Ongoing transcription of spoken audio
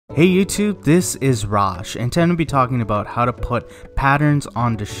Hey YouTube, this is Raj, and today I'm going to be talking about how to put patterns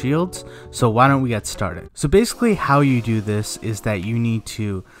onto shields, so why don't we get started. So basically how you do this is that you need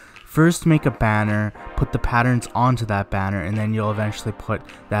to first make a banner, put the patterns onto that banner, and then you'll eventually put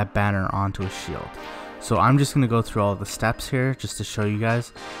that banner onto a shield. So I'm just going to go through all the steps here just to show you guys.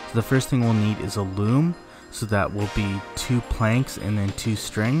 So the first thing we'll need is a loom, so that will be 2 planks and then 2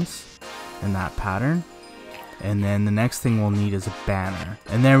 strings in that pattern. And then the next thing we'll need is a banner.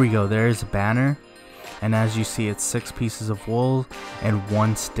 And there we go, there is a banner. And as you see, it's 6 pieces of wool and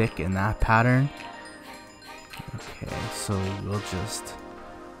 1 stick in that pattern. Okay, so we'll just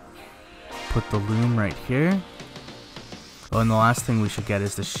put the loom right here. Oh, and the last thing we should get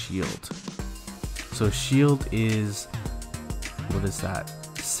is the shield. So shield is, what is that?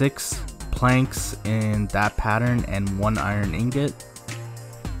 6 planks in that pattern and 1 iron ingot.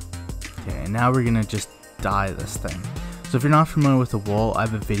 Okay, and now we're gonna just dye this thing. So if you're not familiar with the wool, I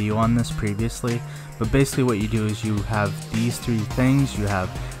have a video on this previously, but basically what you do is you have these 3 things, you have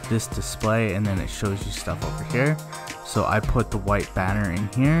this display, and then it shows you stuff over here. So I put the white banner in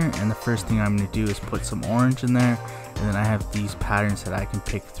here, and the first thing I'm going to do is put some orange in there, and then I have these patterns that I can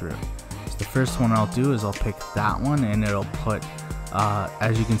pick through. So the first one I'll do is I'll pick that one, and it'll put,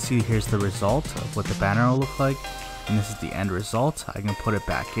 as you can see, here's the result of what the banner will look like, and this is the end result. I can put it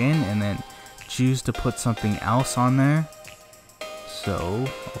back in, and then choose to put something else on there. So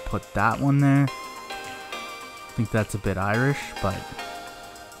I'll put that one there. I think that's a bit Irish, but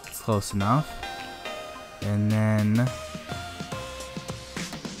it's close enough. And then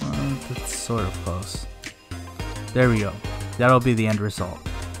that's sort of close. There we go. That'll be the end result.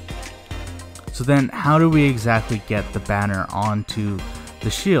 So then how do we exactly get the banner onto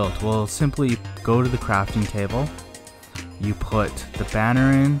the shield? Well, simply go to the crafting table, you put the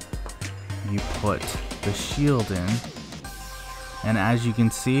banner in, you put the shield in, and as you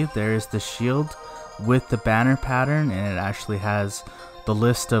can see, there is the shield with the banner pattern, and it actually has the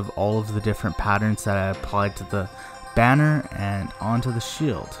list of all of the different patterns that I applied to the banner and onto the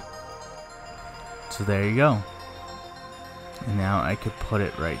shield. So there you go. And now I could put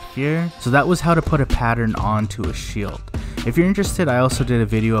it right here. So that was how to put a pattern onto a shield. If you're interested, I also did a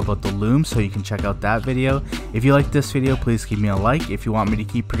video about the loom, so you can check out that video. If you like this video, please give me a like. If you want me to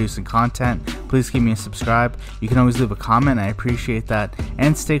keep producing content, please give me a subscribe. You can always leave a comment, I appreciate that.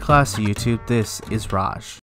 And stay classy, YouTube. This is Raj.